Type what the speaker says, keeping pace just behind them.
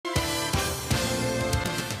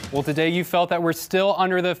Well, today you felt that we're still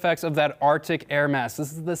under the effects of that Arctic air mass.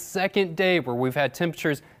 This is the second day where we've had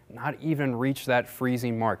temperatures not even reach that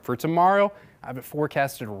freezing mark. For tomorrow, I have it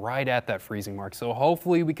forecasted right at that freezing mark. So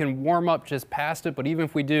hopefully we can warm up just past it. But even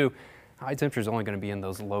if we do, high temperature is only going to be in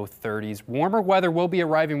those low 30s. Warmer weather will be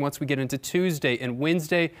arriving once we get into Tuesday and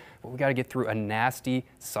Wednesday. But we got to get through a nasty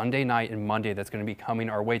Sunday night and Monday that's going to be coming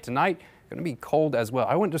our way tonight. Going to be cold as well.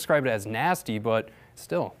 I wouldn't describe it as nasty, but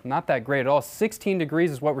still not that great at all. 16 degrees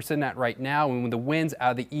is what we're sitting at right now, and with the winds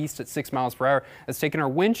out of the east at 6 miles per hour, that's taking our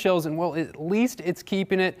wind chills, and well, at least it's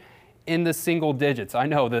keeping it in the single digits. I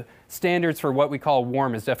know the standards for what we call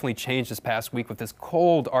warm has definitely changed this past week with this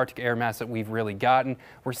cold Arctic air mass that we've really gotten.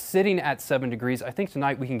 We're sitting at 7 degrees. I think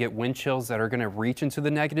tonight we can get wind chills that are going to reach into the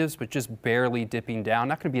negatives, but just barely dipping down.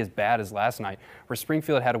 Not going to be as bad as last night, where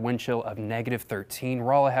Springfield had a wind chill of -13.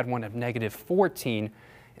 Rolla had one of -14.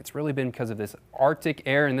 It's really been because of this Arctic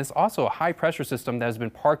air and this also a high pressure system that has been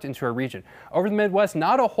parked into our region. Over the Midwest,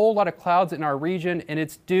 not a whole lot of clouds in our region, and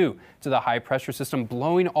it's due to the high pressure system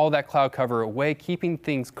blowing all that cloud cover away, keeping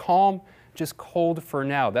things calm, just cold for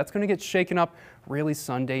now. That's going to get shaken up really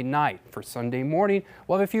Sunday night. For Sunday morning,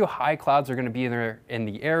 we'll have a few high clouds that are going to be there in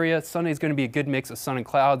the area. Sunday is going to be a good mix of sun and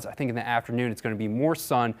clouds. I think in the afternoon it's going to be more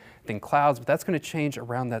sun than clouds, but that's going to change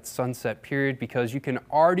around that sunset period because you can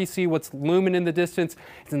already see what's looming in the distance.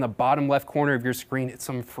 It's in the bottom left corner of your screen. It's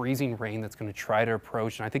some freezing rain that's going to try to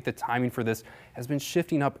approach, and I think the timing for this has been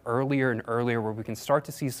shifting up earlier and earlier, where we can start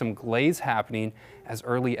to see some glaze happening as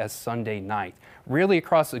early as Sunday night. Really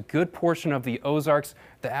across a good portion of the Ozarks,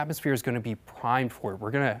 the atmosphere is going to be primed for it.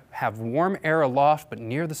 We're going to have warm air aloft, but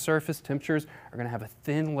near the surface, temperatures are going to have a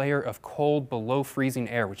thin layer of cold below freezing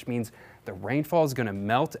air, which means the rainfall is going to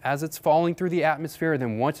melt as it's falling through the atmosphere. And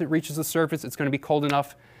then once it reaches the surface, it's going to be cold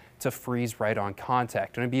enough to freeze right on contact.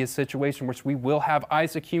 It's going to be a situation which we will have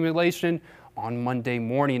ice accumulation on Monday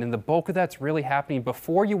morning. And the bulk of that's really happening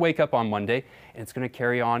before you wake up on Monday, and it's going to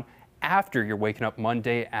carry on after you're waking up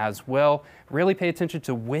Monday as well. Really pay attention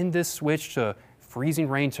to when this switch to freezing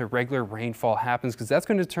rain to regular rainfall happens, because that's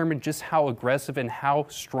going to determine just how aggressive and how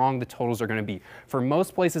strong the totals are going to be. For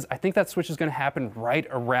most places, I think that switch is going to happen right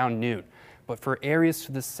around noon. But for areas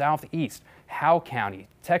to the southeast, Howe County,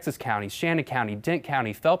 Texas County, Shannon County, Dent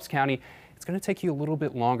County, Phelps County, it's going to take you a little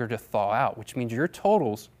bit longer to thaw out, which means your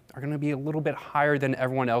totals are going to be a little bit higher than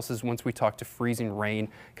everyone else's once we talk to freezing rain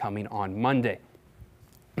coming on Monday.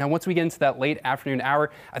 Now, once we get into that late afternoon hour,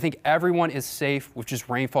 I think everyone is safe with just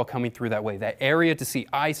rainfall coming through that way. That area to see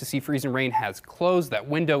ice, to see freezing rain has closed. That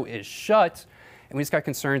window is shut. And we just got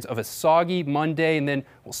concerns of a soggy Monday, and then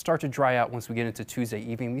we'll start to dry out once we get into Tuesday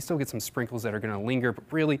evening. We still get some sprinkles that are going to linger, but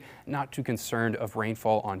really not too concerned of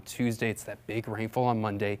rainfall on Tuesday. It's that big rainfall on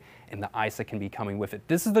Monday and the ice that can be coming with it.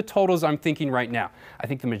 This is the totals I'm thinking right now. I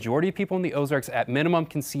think the majority of people in the Ozarks at minimum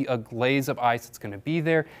can see a glaze of ice that's going to be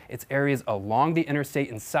there. It's areas along the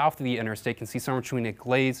interstate and south of the interstate can see somewhere between a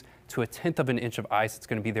glaze to 1/10 of an inch of ice. It's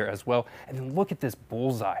going to be there as well. And then look at this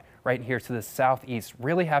bullseye right here to the southeast.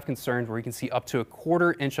 Really have concerns where you can see up to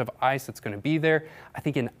 1/4 inch of ice that's going to be there. I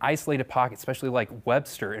think in isolated pockets, especially like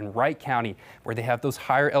Webster and Wright County, where they have those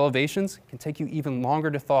higher elevations, it can take you even longer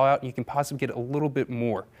to thaw out, and you can possibly get a little bit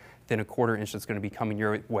more than 1/4 inch that's going to be coming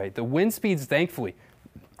your way. The wind speeds, thankfully,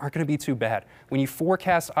 aren't going to be too bad. When you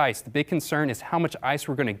forecast ice, the big concern is how much ice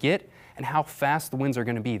we're going to get and how fast the winds are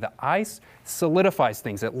going to be. The ice solidifies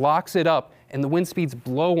things, it locks it up, and the wind speeds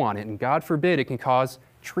blow on it, and God forbid it can cause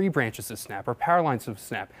tree branches to snap or power lines to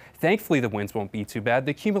snap. Thankfully, the winds won't be too bad.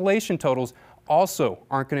 The accumulation totals also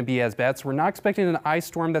aren't going to be as bad, so we're not expecting an ice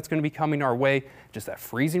storm that's going to be coming our way, just that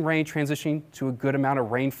freezing rain transitioning to a good amount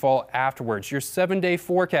of rainfall afterwards. Your 7-day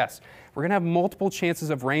forecast, we're going to have multiple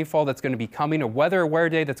chances of rainfall that's going to be coming, a weather aware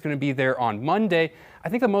day that's going to be there on Monday. I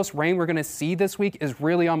think the most rain we're going to see this week is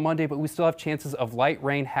really on Monday, but we still have chances of light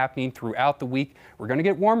rain happening throughout the week. We're going to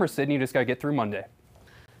get warmer, Sydney. You just got to get through Monday.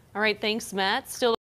 All right, thanks, Matt. Still